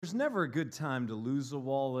There's never a good time to lose a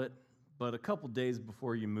wallet, but a couple days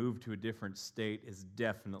before you move to a different state is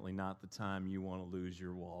definitely not the time you want to lose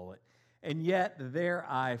your wallet. And yet, there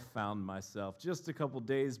I found myself just a couple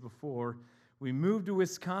days before we moved to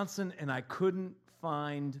Wisconsin, and I couldn't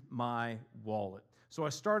find my wallet. So I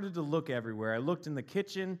started to look everywhere. I looked in the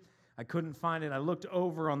kitchen. I couldn't find it. I looked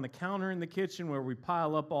over on the counter in the kitchen where we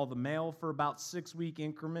pile up all the mail for about 6-week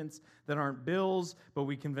increments that aren't bills, but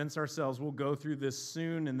we convince ourselves we'll go through this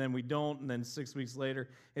soon, and then we don't, and then 6 weeks later,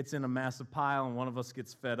 it's in a massive pile, and one of us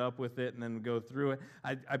gets fed up with it, and then we go through it.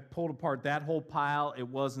 I pulled apart that whole pile. It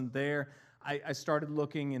wasn't there. I started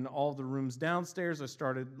looking in all the rooms downstairs. I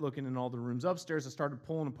started looking in all the rooms upstairs. I started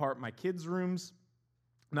pulling apart my kids' rooms,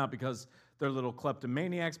 not because they're little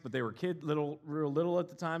kleptomaniacs, but they were real little at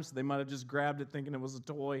the time, so they might have just grabbed it thinking it was a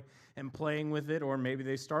toy and playing with it, or maybe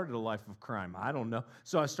they started a life of crime. I don't know.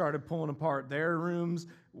 So I started pulling apart their rooms,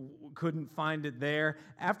 couldn't find it there.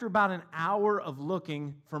 After about an hour of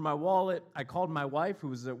looking for my wallet, I called my wife, who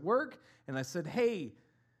was at work, and I said, "Hey,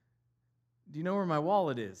 do you know where my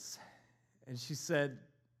wallet is?" And she said,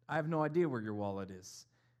 "I have no idea where your wallet is."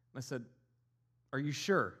 And I said, "Are you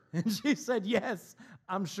sure?" And she said, "Yes,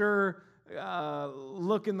 I'm sure.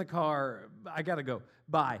 Look in the car. I got to go.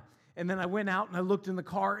 Bye." And then I went out and I looked in the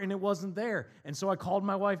car and it wasn't there. And so I called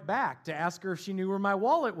my wife back to ask her if she knew where my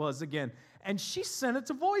wallet was again. And she sent it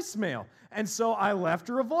to voicemail. And so I left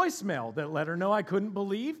her a voicemail that let her know I couldn't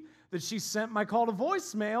believe that she sent my call to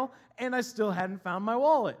voicemail and I still hadn't found my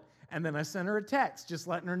wallet. And then I sent her a text just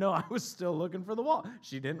letting her know I was still looking for the wallet.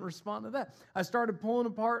 She didn't respond to that. I started pulling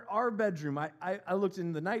apart our bedroom. I looked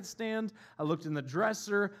in the nightstand. I looked in the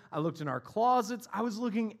dresser. I looked in our closets. I was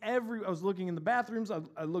looking in the bathrooms.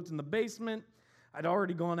 I looked in the basement. I'd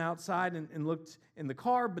already gone outside and looked in the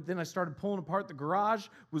car, but then I started pulling apart the garage,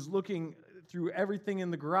 was looking through everything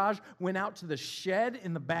in the garage, went out to the shed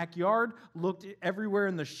in the backyard, looked everywhere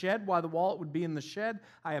in the shed, why the wallet would be in the shed.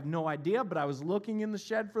 I have no idea, but I was looking in the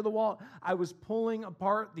shed for the wallet. I was pulling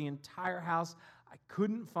apart the entire house. I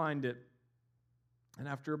couldn't find it. And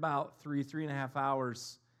after about 3.5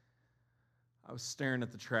 hours, I was staring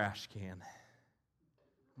at the trash can.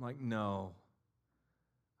 I'm like, no,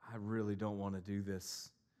 I really don't want to do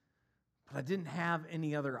this. But I didn't have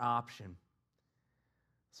any other option.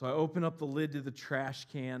 So I open up the lid to the trash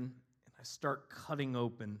can and I start cutting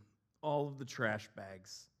open all of the trash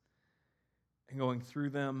bags and going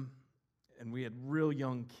through them. And we had real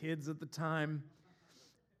young kids at the time.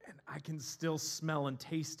 And I can still smell and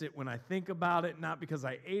taste it when I think about it, not because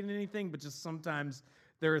I ate anything, but just sometimes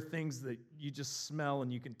there are things that you just smell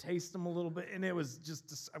and you can taste them a little bit. And it was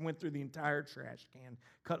just, I went through the entire trash can,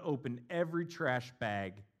 cut open every trash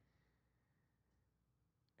bag,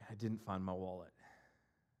 and I didn't find my wallet.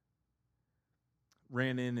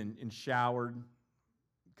 Ran in and showered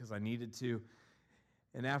because I needed to.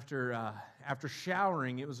 And after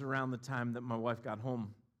showering, it was around the time that my wife got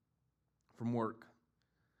home from work.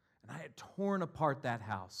 And I had torn apart that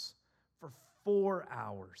house for 4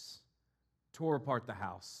 hours. Tore apart the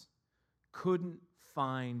house. Couldn't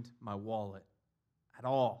find my wallet at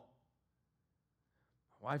all.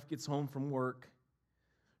 My wife gets home from work.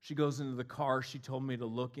 She goes into the car she told me to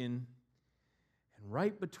look in. And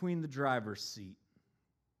right between the driver's seat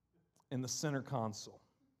and the center console,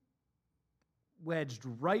 wedged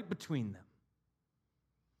right between them,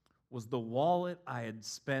 was the wallet I had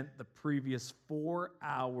spent the previous 4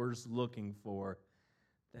 hours looking for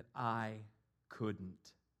that I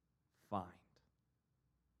couldn't find.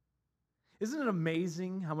 Isn't it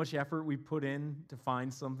amazing how much effort we put in to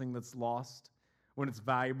find something that's lost, when it's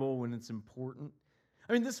valuable, when it's important?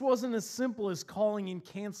 I mean, this wasn't as simple as calling and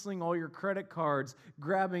canceling all your credit cards,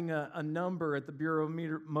 grabbing a number at the Bureau of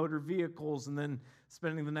Motor Vehicles, and then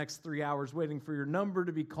spending the next 3 hours waiting for your number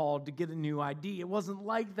to be called to get a new ID. It wasn't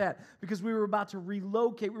like that because we were about to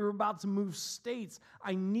relocate. We were about to move states.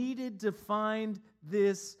 I needed to find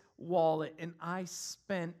this wallet, and I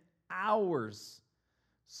spent hours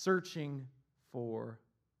searching for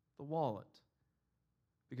the wallet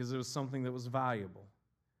because it was something that was valuable,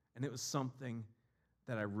 and it was something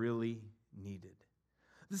that I really needed.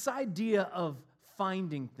 This idea of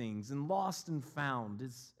finding things and lost and found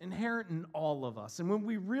is inherent in all of us. And when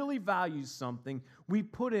we really value something, we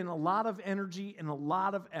put in a lot of energy and a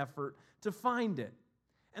lot of effort to find it.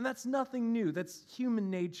 And that's nothing new. That's human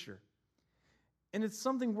nature. And it's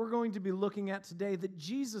something we're going to be looking at today that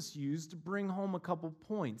Jesus used to bring home a couple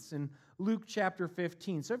points in Luke chapter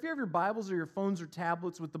 15. So if you have your Bibles or your phones or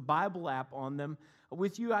tablets with the Bible app on them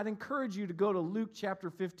with you, I'd encourage you to go to Luke chapter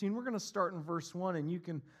 15. We're going to start in verse 1, and you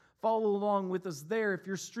can follow along with us there. If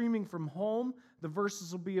you're streaming from home, the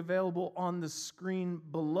verses will be available on the screen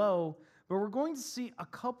below. But we're going to see a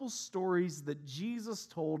couple stories that Jesus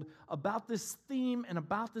told about this theme and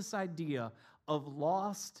about this idea of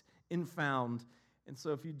lost and found. And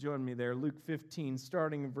so if you join me there, Luke 15,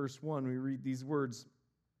 starting in verse 1, we read these words.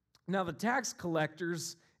 Now the tax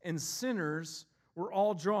collectors and sinners were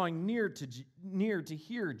all drawing near to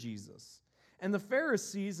hear Jesus. And the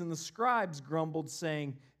Pharisees and the scribes grumbled,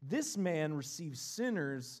 saying, "This man receives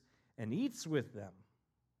sinners and eats with them."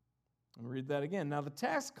 I'll read that again. Now the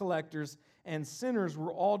tax collectors and sinners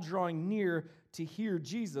were all drawing near to hear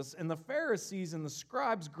Jesus. And the Pharisees and the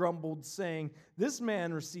scribes grumbled, saying, "This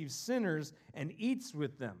man receives sinners and eats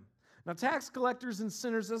with them." Now, tax collectors and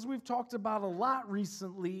sinners, as we've talked about a lot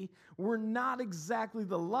recently, were not exactly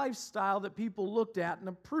the lifestyle that people looked at and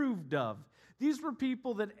approved of. These were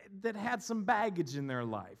people that had some baggage in their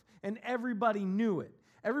life, and everybody knew it.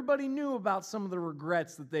 Everybody knew about some of the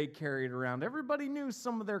regrets that they carried around. Everybody knew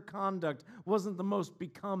some of their conduct wasn't the most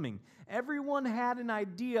becoming. Everyone had an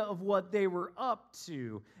idea of what they were up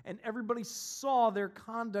to, and everybody saw their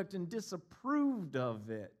conduct and disapproved of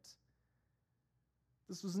it.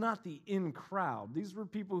 This was not the in crowd. These were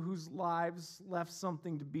people whose lives left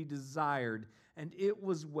something to be desired, and it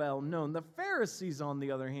was well known. The Pharisees, on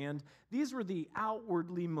the other hand, these were the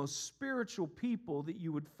outwardly most spiritual people that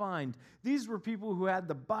you would find. These were people who had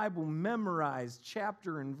the Bible memorized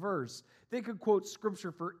chapter and verse. They could quote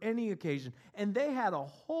Scripture for any occasion, and they had a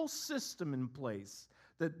whole system in place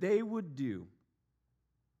that they would do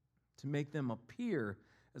to make them appear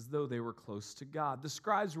as though they were close to God. The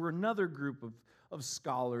scribes were another group of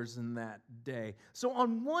scholars in that day. So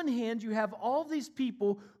on one hand, you have all these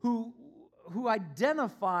people who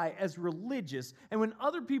identify as religious, and when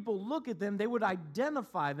other people look at them, they would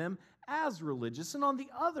identify them as religious. And on the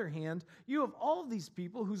other hand, you have all these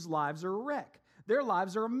people whose lives are a wreck. Their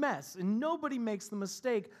lives are a mess, and nobody makes the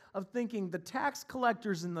mistake of thinking the tax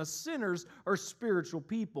collectors and the sinners are spiritual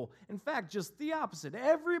people. In fact, just the opposite.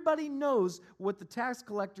 Everybody knows what the tax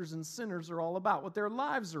collectors and sinners are all about, what their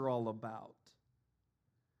lives are all about.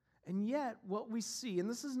 And yet, what we see, and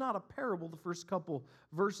this is not a parable, the first couple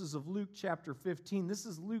verses of Luke chapter 15, this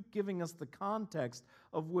is Luke giving us the context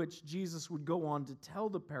of which Jesus would go on to tell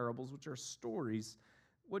the parables, which are stories.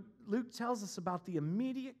 What Luke tells us about the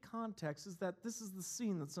immediate context is that this is the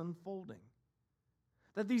scene that's unfolding.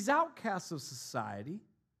 That these outcasts of society,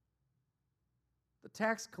 the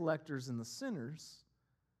tax collectors and the sinners,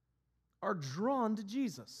 are drawn to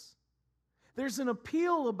Jesus. There's an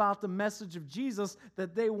appeal about the message of Jesus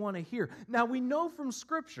that they want to hear. Now, we know from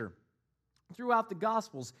Scripture, throughout the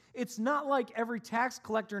Gospels, it's not like every tax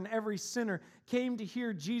collector and every sinner came to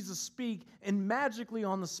hear Jesus speak and magically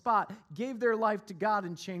on the spot gave their life to God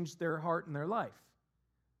and changed their heart and their life.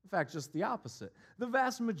 In fact, just the opposite. The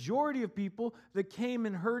vast majority of people that came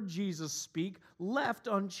and heard Jesus speak left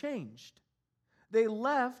unchanged. They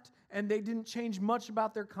left and they didn't change much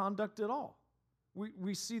about their conduct at all.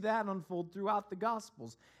 We see that unfold throughout the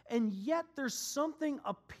Gospels. And yet there's something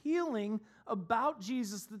appealing about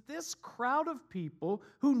Jesus that this crowd of people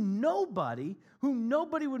who nobody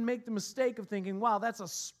would make the mistake of thinking, wow, that's a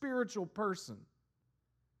spiritual person,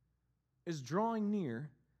 is drawing near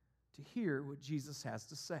to hear what Jesus has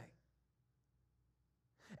to say.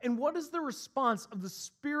 And what is the response of the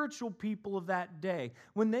spiritual people of that day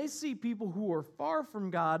when they see people who are far from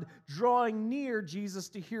God drawing near Jesus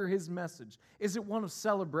to hear his message? Is it one of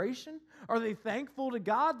celebration? Are they thankful to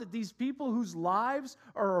God that these people whose lives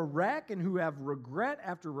are a wreck and who have regret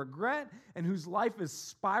after regret and whose life is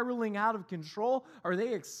spiraling out of control, are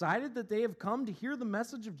they excited that they have come to hear the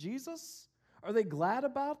message of Jesus? Are they glad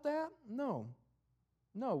about that? No.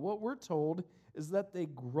 No, what we're told is that they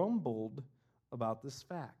grumbled about this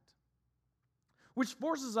fact. Which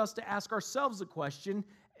forces us to ask ourselves a question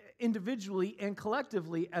individually and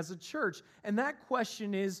collectively as a church. And that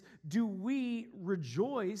question is, do we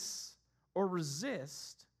rejoice or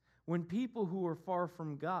resist when people who are far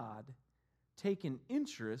from God take an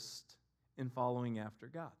interest in following after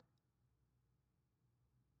God?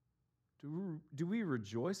 Do we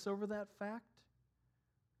rejoice over that fact?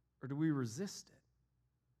 Or do we resist it?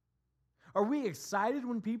 Are we excited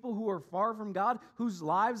when people who are far from God, whose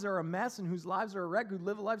lives are a mess and whose lives are a wreck, who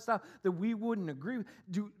live a lifestyle that we wouldn't agree with,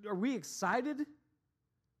 are we excited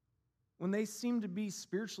when they seem to be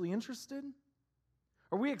spiritually interested?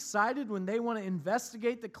 Are we excited when they want to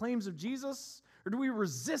investigate the claims of Jesus? Or do we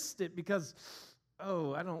resist it because,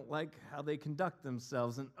 oh, I don't like how they conduct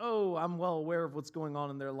themselves, and oh, I'm well aware of what's going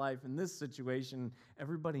on in their life in this situation.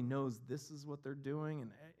 Everybody knows this is what they're doing.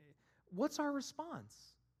 And what's our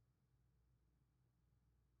response?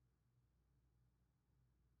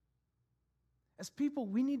 As people,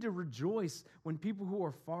 we need to rejoice when people who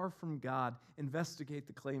are far from God investigate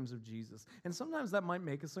the claims of Jesus. And sometimes that might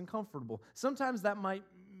make us uncomfortable. Sometimes that might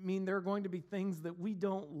mean there are going to be things that we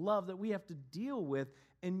don't love that we have to deal with.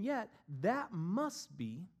 And yet, that must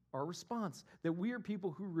be our response, that we are people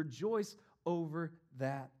who rejoice over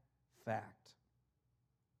that fact.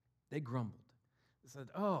 They grumbled. They said,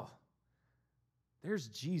 oh, there's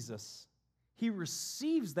Jesus. He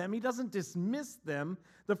receives them. He doesn't dismiss them.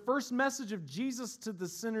 The first message of Jesus to the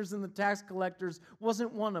sinners and the tax collectors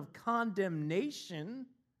wasn't one of condemnation.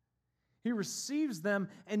 He receives them,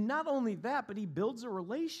 and not only that, but he builds a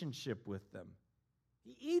relationship with them.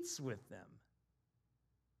 He eats with them.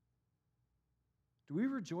 Do we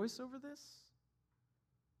rejoice over this?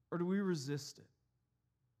 Or do we resist it?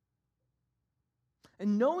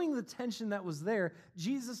 And knowing the tension that was there,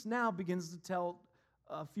 Jesus now begins to tell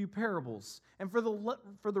a few parables. And for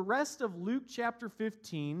the rest of Luke chapter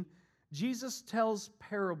 15, Jesus tells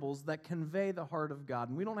parables that convey the heart of God.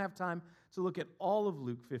 And we don't have time to look at all of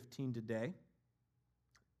Luke 15 today,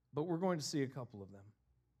 but we're going to see a couple of them.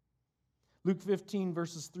 Luke 15,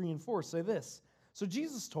 verses 3 and 4 say this. So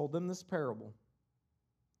Jesus told them this parable.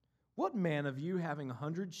 What man of you, having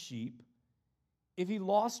 100 sheep, if he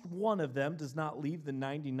lost one of them, does not leave the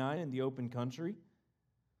 99 in the open country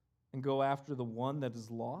and go after the one that is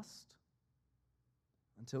lost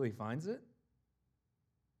until he finds it?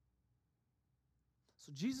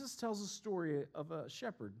 So Jesus tells a story of a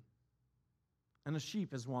shepherd, and a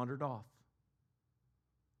sheep has wandered off.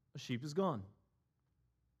 A sheep is gone.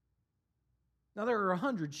 Now there are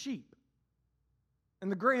 100 sheep. In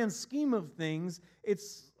the grand scheme of things,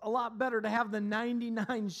 it's a lot better to have the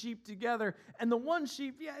 99 sheep together, and the one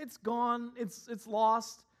sheep, yeah, it's gone, it's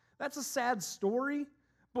lost. That's a sad story,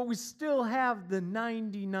 but we still have the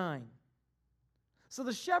 99. So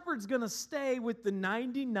the shepherd's going to stay with the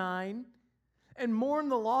 99 and mourn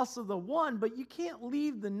the loss of the one, but you can't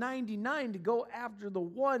leave the 99 to go after the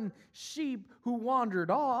one sheep who wandered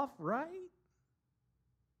off, right?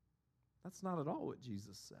 That's not at all what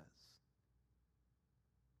Jesus says.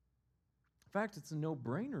 In fact, it's a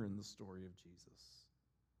no-brainer in the story of Jesus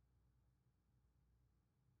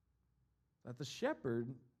that the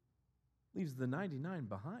shepherd leaves the 99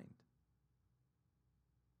 behind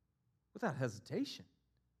without hesitation.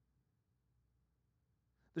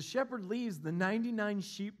 The shepherd leaves the 99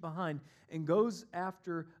 sheep behind and goes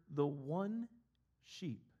after the one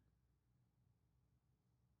sheep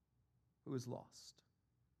who is lost.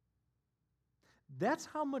 That's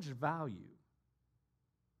how much value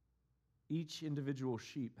each individual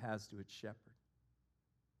sheep has to its shepherd.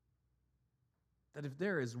 That if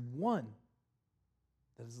there is one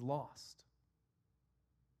that is lost,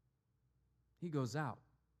 he goes out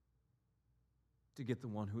to get the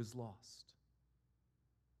one who is lost.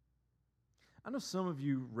 I know some of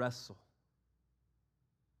you wrestle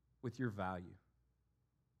with your value.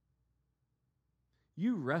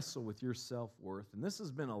 You wrestle with your self-worth, and this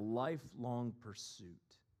has been a lifelong pursuit.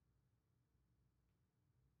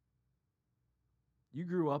 You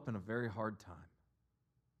grew up in a very hard time,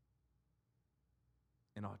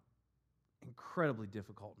 in an incredibly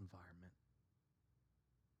difficult environment.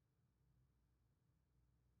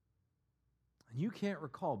 And you can't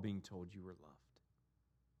recall being told you were loved.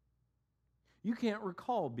 You can't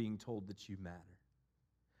recall being told that you matter.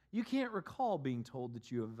 You can't recall being told that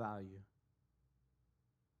you have value.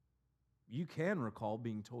 You can recall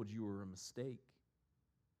being told you were a mistake.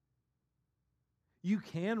 You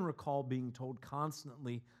can recall being told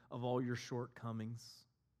constantly of all your shortcomings.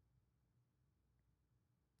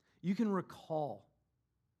 You can recall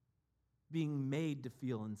being made to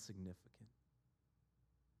feel insignificant.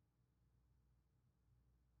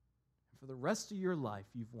 And for the rest of your life,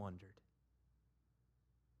 you've wondered,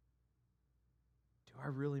 do I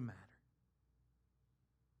really matter?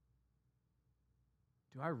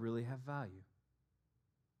 Do I really have value?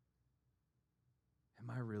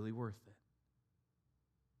 Am I really worth it?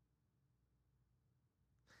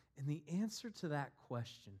 And the answer to that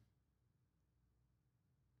question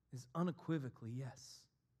is unequivocally yes.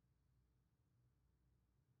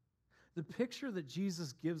 The picture that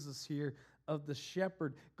Jesus gives us here of the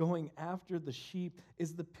shepherd going after the sheep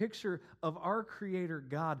is the picture of our Creator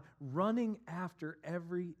God running after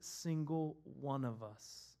every single one of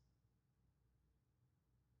us.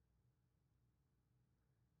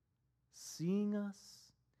 Seeing us,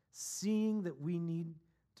 seeing that we need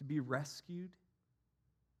to be rescued,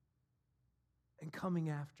 and coming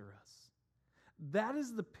after us. That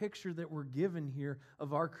is the picture that we're given here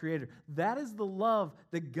of our Creator. That is the love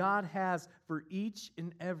that God has for each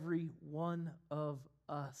and every one of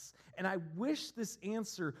us? And I wish this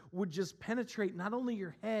answer would just penetrate not only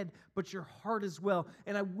your head, but your heart as well.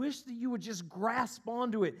 And I wish that you would just grasp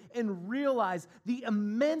onto it and realize the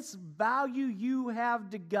immense value you have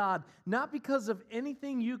to God, not because of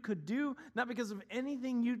anything you could do, not because of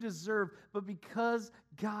anything you deserve, but because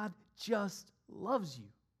God just loves you.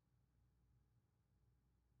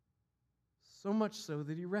 So much so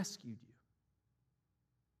that He rescued you.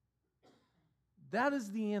 That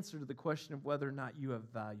is the answer to the question of whether or not you have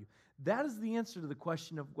value. That is the answer to the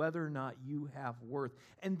question of whether or not you have worth.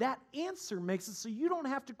 And that answer makes it so you don't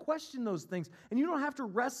have to question those things, and you don't have to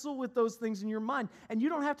wrestle with those things in your mind, and you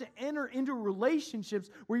don't have to enter into relationships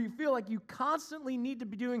where you feel like you constantly need to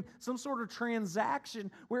be doing some sort of transaction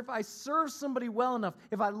where if I serve somebody well enough,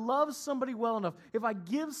 if I love somebody well enough, if I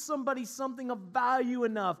give somebody something of value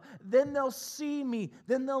enough, then they'll see me,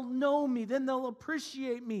 then they'll know me, then they'll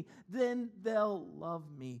appreciate me, then they'll love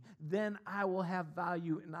me, then I will have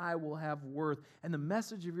value and I will have worth. And the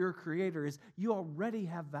message of your Creator is you already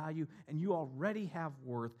have value and you already have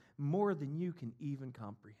worth more than you can even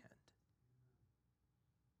comprehend.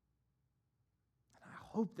 And I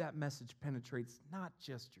hope that message penetrates not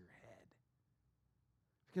just your head,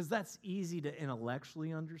 because that's easy to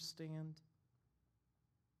intellectually understand,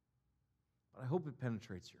 but I hope it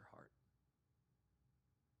penetrates your heart.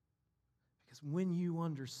 Because when you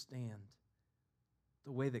understand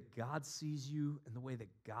the way that God sees you and the way that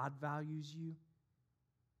God values you,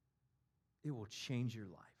 it will change your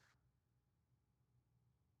life.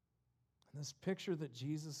 And this picture that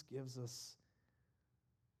Jesus gives us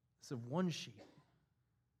is of one sheep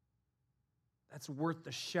that's worth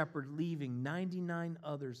the shepherd leaving 99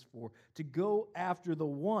 others for, to go after the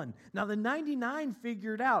one. Now, the 99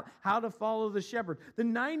 figured out how to follow the shepherd. The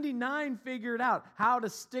 99 figured out how to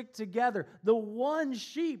stick together. The one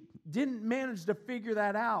sheep didn't manage to figure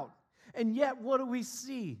that out. And yet, what do we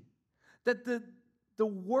see? That the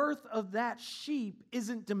worth of that sheep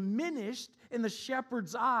isn't diminished in the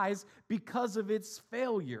shepherd's eyes because of its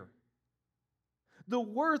failure. The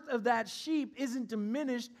worth of that sheep isn't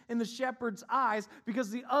diminished in the shepherd's eyes because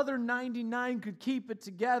the other 99 could keep it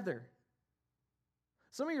together.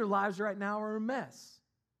 Some of your lives right now are a mess.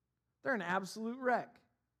 They're an absolute wreck.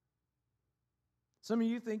 Some of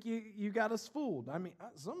you think you got us fooled. I mean,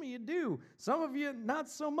 some of you do. Some of you, not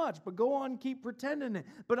so much, but go on and keep pretending it.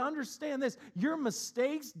 But understand this, your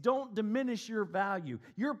mistakes don't diminish your value.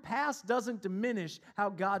 Your past doesn't diminish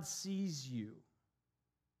how God sees you.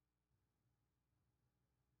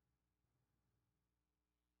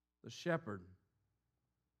 The shepherd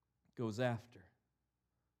goes after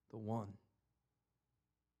the one,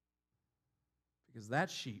 because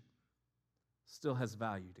that sheep still has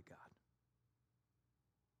value to God.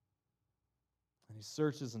 And he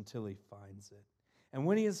searches until he finds it. And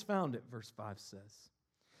when he has found it, verse 5 says,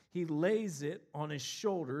 he lays it on his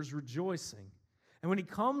shoulders, rejoicing. And when he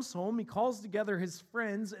comes home, he calls together his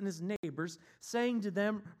friends and his neighbors, saying to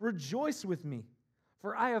them, rejoice with me,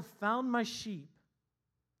 for I have found my sheep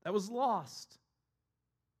that was lost.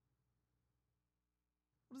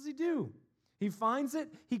 What does he do? He finds it,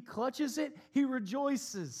 he clutches it, he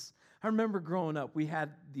rejoices. I remember growing up, we had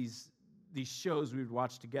these shows we would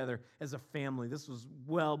watch together as a family. This was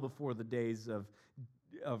well before the days of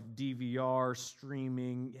DVR,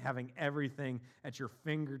 streaming, having everything at your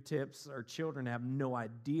fingertips. Our children have no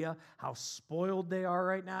idea how spoiled they are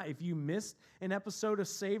right now. If you missed an episode of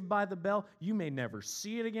Saved by the Bell, you may never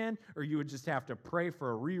see it again, or you would just have to pray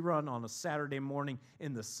for a rerun on a Saturday morning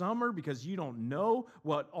in the summer because you don't know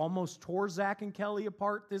what almost tore Zach and Kelly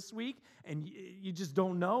apart this week, and you just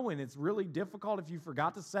don't know, and it's really difficult if you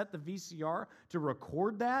forgot to set the VCR to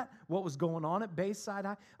record that, what was going on at Bayside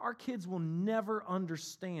High. Our kids will never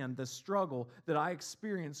understand the struggle that I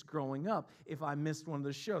experienced growing up if I missed one of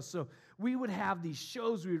the shows. So we would have these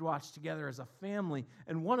shows we would watch together as a family,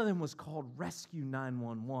 and one of them was called Rescue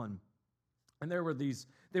 911. And there were they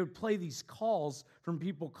would play these calls from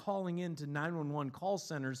people calling into 911 call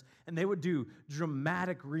centers, and they would do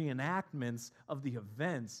dramatic reenactments of the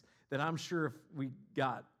events that I'm sure if we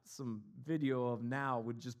got some video of now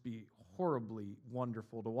would just be horribly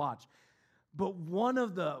wonderful to watch. But one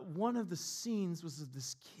of the scenes was of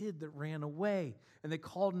this kid that ran away, and they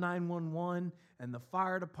called 911, and the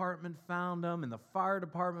fire department found him, and the fire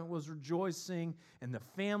department was rejoicing, and the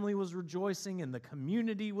family was rejoicing, and the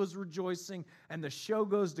community was rejoicing, and the show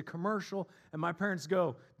goes to commercial, and my parents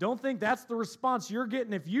go, don't think that's the response you're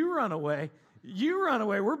getting if you run away. You run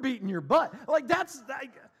away, we're beating your butt.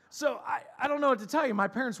 So I don't know what to tell you. My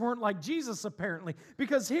parents weren't like Jesus, apparently,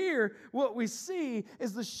 because here what we see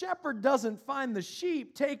is the shepherd doesn't find the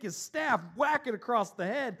sheep, take his staff, whack it across the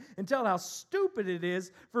head, and tell it how stupid it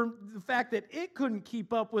is for the fact that it couldn't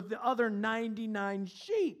keep up with the other 99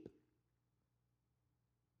 sheep.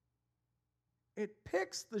 It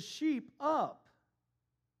picks the sheep up,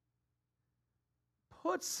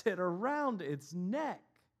 puts it around its neck,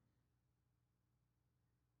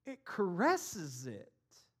 it caresses it,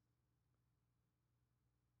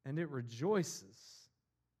 and it rejoices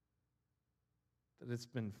that it's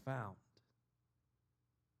been found.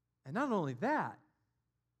 And not only that,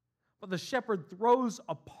 but the shepherd throws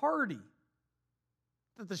a party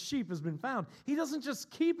that the sheep has been found. He doesn't just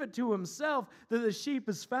keep it to himself that the sheep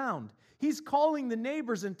is found. He's calling the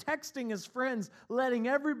neighbors and texting his friends, letting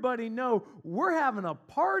everybody know, we're having a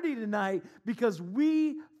party tonight because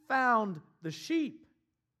we found the sheep.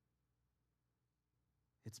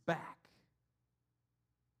 It's back.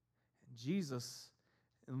 Jesus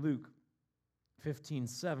in Luke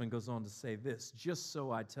 15:7 goes on to say this, just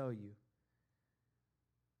so I tell you,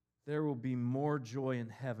 there will be more joy in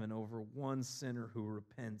heaven over one sinner who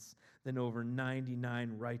repents than over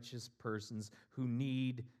 99 righteous persons who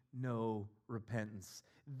need no repentance.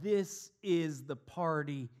 This is the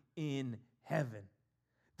party in heaven.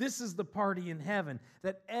 This is the party in heaven,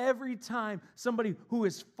 that every time somebody who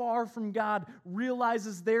is far from God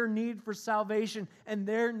realizes their need for salvation and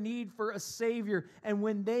their need for a Savior, and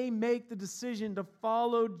when they make the decision to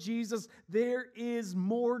follow Jesus, there is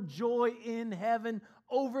more joy in heaven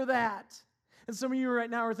over that. And some of you right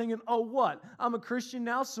now are thinking, oh, what? I'm a Christian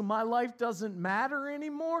now, so my life doesn't matter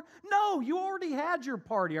anymore? No, you already had your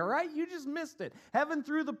party, all right? You just missed it. Heaven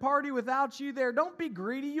threw the party without you there. Don't be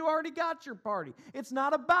greedy. You already got your party. It's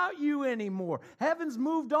not about you anymore. Heaven's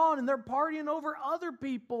moved on, and they're partying over other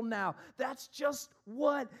people now. That's just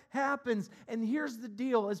what happens. And here's the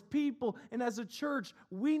deal. As people and as a church,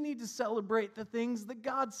 we need to celebrate the things that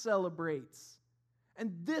God celebrates.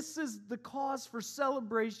 And this is the cause for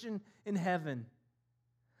celebration in heaven.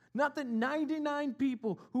 Not that 99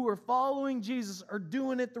 people who are following Jesus are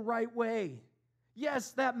doing it the right way.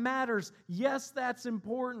 Yes, that matters. Yes, that's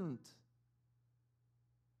important.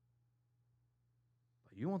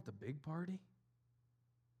 But you want the big party?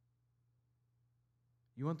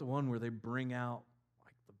 You want the one where they bring out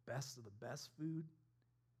like the best of the best food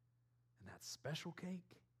and that special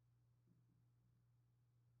cake?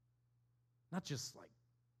 Not just like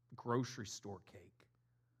grocery store cake,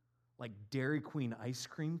 like Dairy Queen ice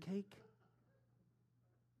cream cake.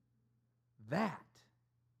 That's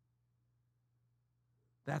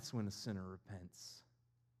when a sinner repents.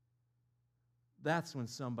 That's when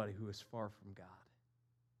somebody who is far from God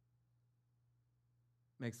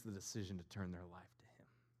makes the decision to turn their life to Him.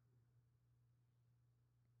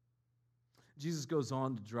 Jesus goes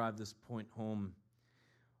on to drive this point home.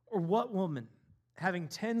 Or what woman, having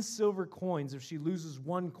 10 silver coins, if she loses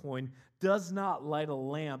one coin, does not light a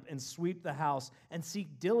lamp and sweep the house and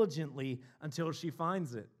seek diligently until she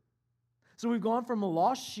finds it? So we've gone from a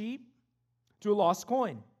lost sheep to a lost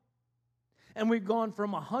coin. And we've gone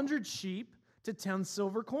from 100 sheep to 10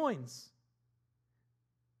 silver coins.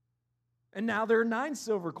 And now there are 9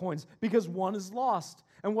 silver coins because one is lost.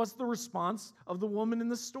 And what's the response of the woman in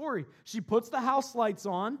the story? She puts the house lights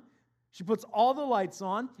on. She puts all the lights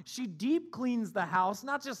on. She deep cleans the house,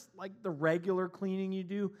 not just like the regular cleaning you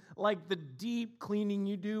do, like the deep cleaning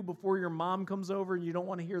you do before your mom comes over and you don't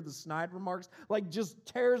want to hear the snide remarks. Like just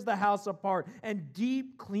tears the house apart and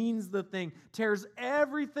deep cleans the thing, tears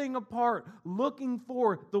everything apart, looking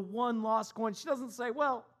for the one lost coin. She doesn't say,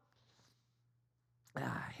 well,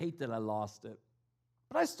 I hate that I lost it,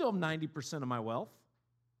 but I still have 90% of my wealth.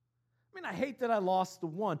 I mean, I hate that I lost the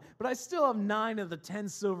one, but I still have 9 of the 10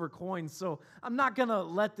 silver coins, so I'm not going to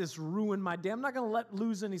let this ruin my day. I'm not going to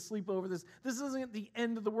lose any sleep over this. This isn't the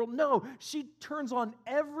end of the world. No, she turns on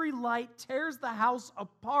every light, tears the house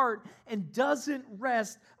apart, and doesn't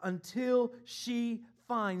rest until she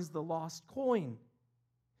finds the lost coin.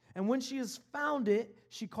 And when she has found it,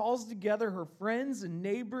 she calls together her friends and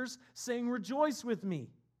neighbors, saying, "Rejoice with me,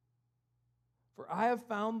 for I have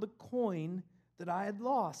found the coin that I had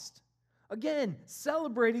lost." Again,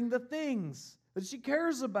 celebrating the things that she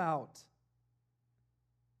cares about.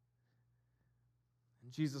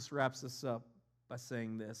 And Jesus wraps this up by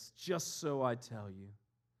saying this, "Just so I tell you,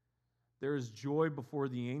 there is joy before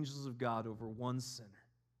the angels of God over one sinner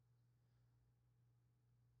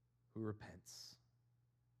who repents."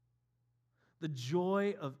 The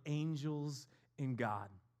joy of angels in God.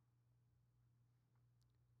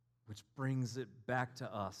 Which brings it back to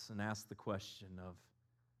us and asks the question of,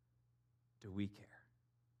 do we care?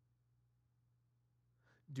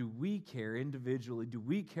 do we care individually, do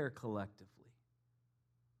we care collectively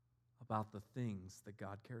about the things that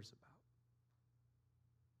God cares about?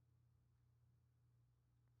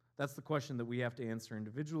 That's the question that we have to answer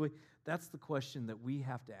individually. That's the question that we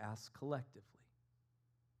have to ask collectively.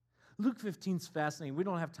 Luke 15 is fascinating. We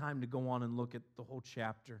don't have time to go on and look at the whole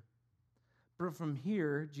chapter. But from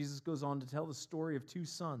here, Jesus goes on to tell the story of two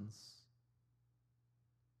sons,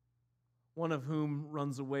 one of whom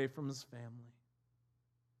runs away from his family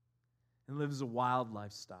and lives a wild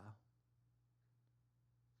lifestyle,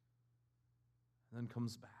 and then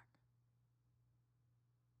comes back.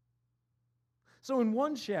 So in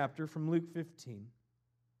one chapter from Luke 15,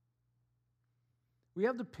 we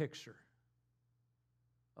have the picture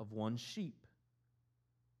of one sheep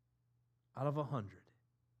out of 100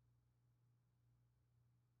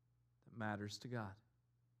 that matters to God.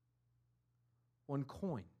 One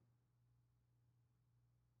coin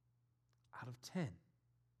out of 10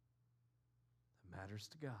 that matters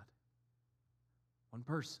to God. One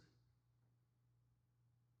person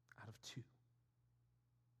out of 2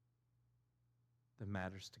 that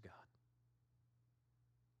matters to God.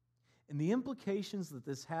 And the implications that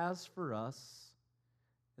this has for us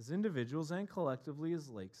as individuals and collectively as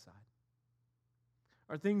Lakeside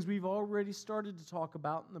are things we've already started to talk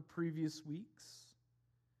about in the previous weeks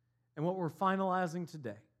and what we're finalizing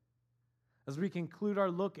today as we conclude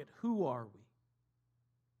our look at who are we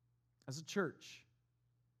as a church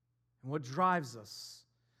and what drives us,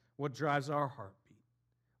 what drives our heartbeat,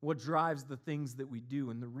 what drives the things that we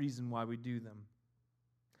do and the reason why we do them.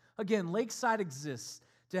 Again, Lakeside exists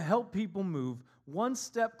to help people move one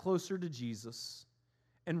step closer to Jesus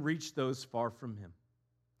and reach those far from Him.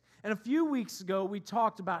 And a few weeks ago, we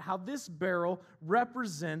talked about how this barrel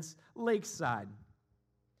represents Lakeside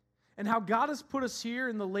and how God has put us here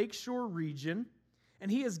in the Lakeshore region,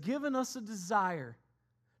 and He has given us a desire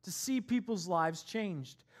to see people's lives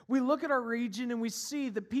changed. We look at our region and we see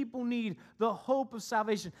that people need the hope of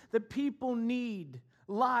salvation, that people need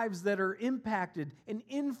lives that are impacted and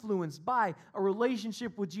influenced by a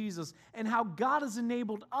relationship with Jesus, and how God has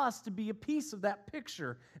enabled us to be a piece of that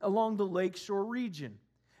picture along the Lakeshore region.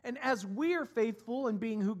 And as we are faithful in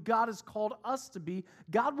being who God has called us to be,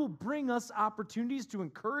 God will bring us opportunities to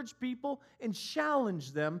encourage people and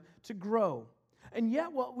challenge them to grow. And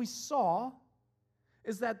yet what we saw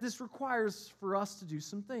is that this requires for us to do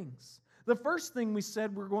some things. The first thing we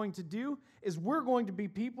said we're going to do is we're going to be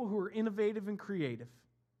people who are innovative and creative.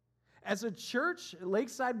 As a church at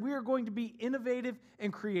Lakeside, we are going to be innovative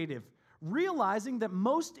and creative, realizing that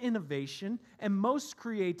most innovation and most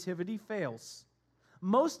creativity fails.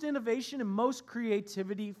 Most innovation and most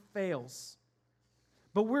creativity fails.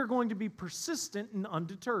 But we're going to be persistent and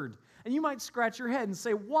undeterred. And you might scratch your head and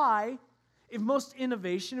say, why, if most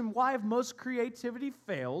innovation and why if most creativity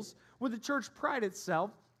fails, would the church pride itself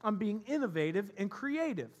on being innovative and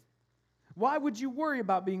creative? Why would you worry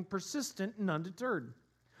about being persistent and undeterred?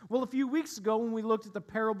 Well, a few weeks ago when we looked at the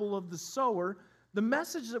parable of the sower, the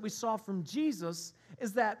message that we saw from Jesus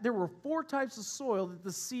is that there were 4 types of soil that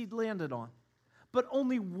the seed landed on. But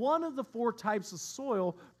only one of the 4 types of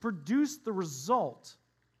soil produced the result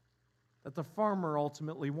that the farmer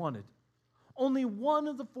ultimately wanted. Only one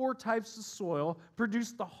of the 4 types of soil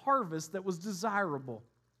produced the harvest that was desirable,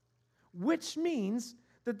 which means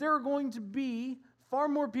that there are going to be far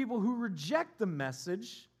more people who reject the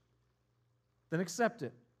message than accept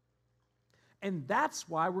it. And that's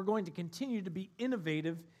why we're going to continue to be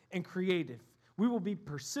innovative and creative. We will be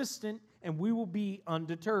persistent and we will be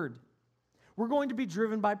undeterred. We're going to be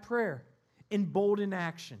driven by prayer in bold in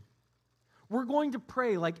action. We're going to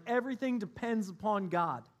pray like everything depends upon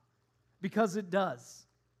God, because it does.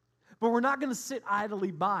 But we're not going to sit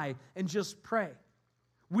idly by and just pray.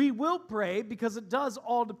 We will pray because it does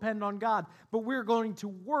all depend on God, but we're going to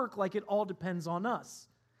work like it all depends on us,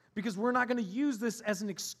 because we're not going to use this as an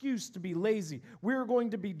excuse to be lazy. We're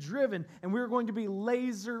going to be driven, and we're going to be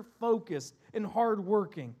laser focused and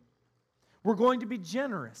hardworking. We're going to be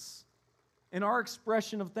generous in our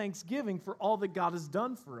expression of thanksgiving for all that God has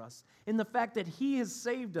done for us, in the fact that He has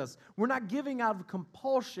saved us. We're not giving out of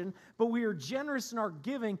compulsion, but we are generous in our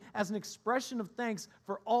giving as an expression of thanks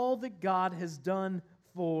for all that God has done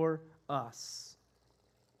for us.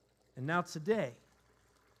 And now today,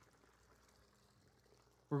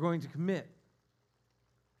 we're going to commit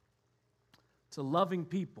to loving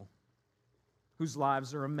people whose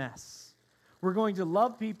lives are a mess. We're going to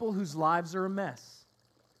love people whose lives are a mess,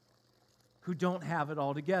 who don't have it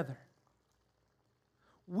all together.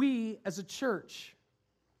 We, as a church,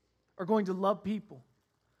 are going to love people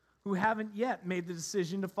who haven't yet made the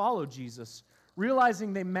decision to follow Jesus,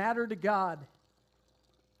 realizing they matter to God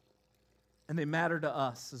And they matter to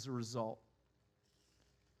us as a result.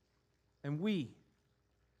 And we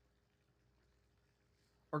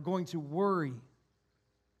are going to worry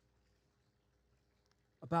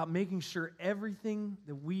about making sure everything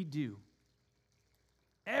we do,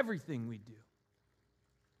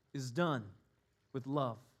 is done with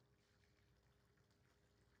love.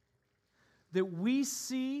 That we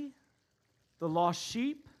see the lost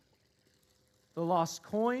sheep, the lost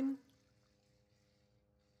coin,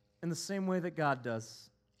 in the same way that God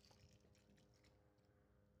does.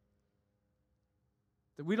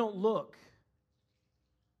 That we don't look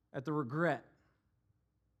at the regret.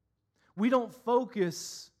 We don't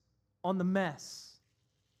focus on the mess,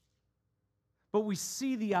 but we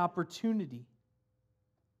see the opportunity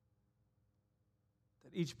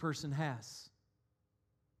that each person has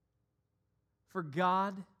for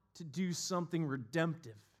God to do something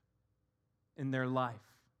redemptive in their life,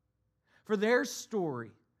 for their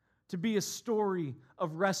story to be a story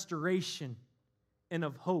of restoration and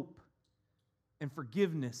of hope and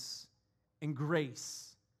forgiveness and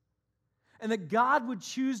grace. And that God would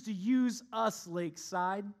choose to use us,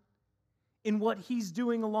 Lakeside, in what He's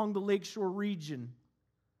doing along the Lakeshore region.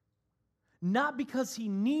 Not because He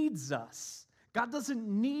needs us. God doesn't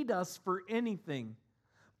need us for anything.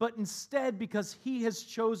 But instead because He has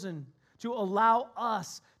chosen to allow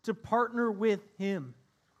us to partner with Him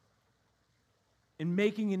in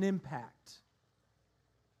making an impact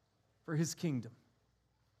for His kingdom.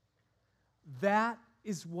 That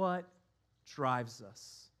is what drives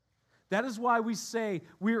us. That is why we say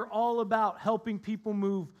we're all about helping people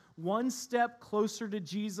move one step closer to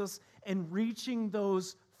Jesus and reaching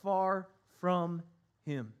those far from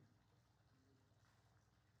Him.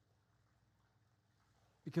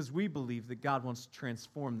 Because we believe that God wants to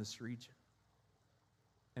transform this region.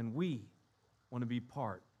 And we want to be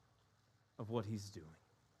part of what He's doing.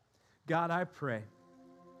 God, I pray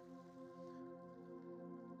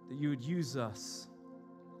that You would use us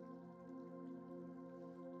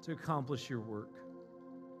to accomplish Your work.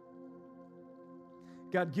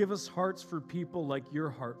 God, give us hearts for people like Your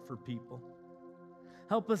heart for people.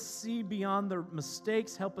 Help us see beyond the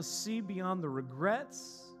mistakes. Help us see beyond the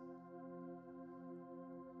regrets.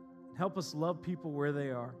 Help us love people where they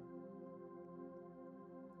are,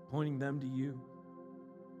 pointing them to You.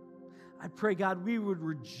 I pray, God, we would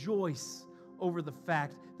rejoice over the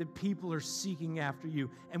fact that people are seeking after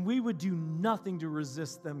You, and we would do nothing to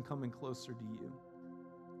resist them coming closer to You.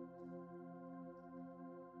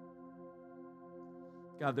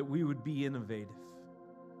 God, that we would be innovative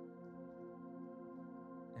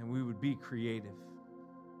and we would be creative.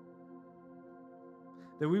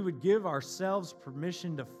 That we would give ourselves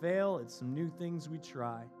permission to fail at some new things we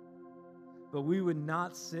try, but we would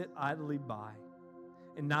not sit idly by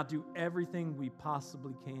and not do everything we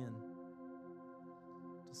possibly can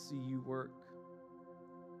to see You work.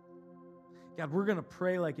 God, we're going to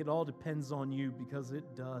pray like it all depends on You, because it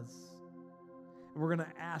does. And we're going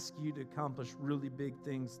to ask You to accomplish really big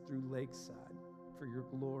things through Lakeside for Your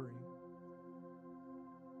glory.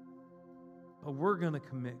 But we're going to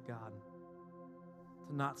commit, God,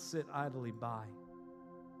 to not sit idly by.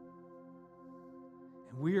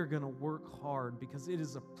 And we are going to work hard, because it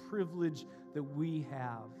is a privilege that we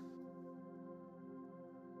have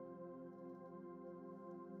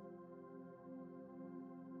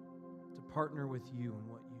to partner with You in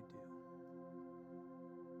what You do.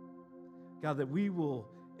 God, that we will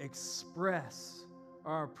express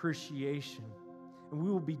our appreciation, and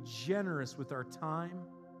we will be generous with our time.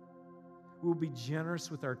 We will be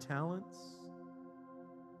generous with our talents.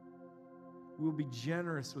 We will be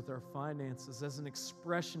generous with our finances as an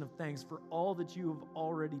expression of thanks for all that You have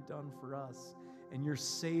already done for us, and You're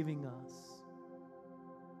saving us.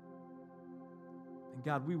 And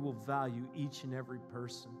God, we will value each and every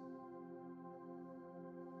person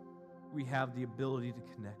we have the ability to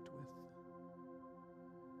connect with.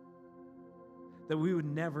 That we would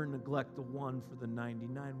never neglect the one for the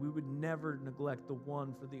 99. We would never neglect the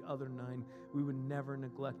one for the other 9. We would never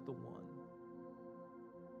neglect the one.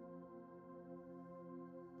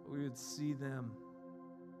 But we would see them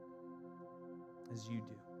as You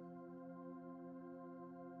do.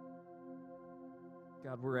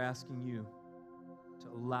 God, we're asking You to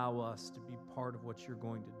allow us to be part of what You're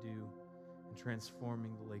going to do in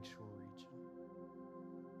transforming the Lakeshore region.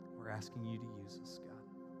 We're asking You to use us, God,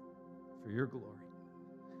 for Your glory,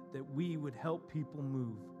 that we would help people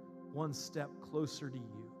move one step closer to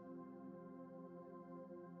You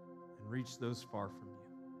and reach those far from You.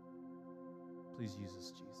 Please use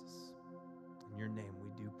us, Jesus. In Your name we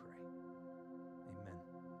do pray.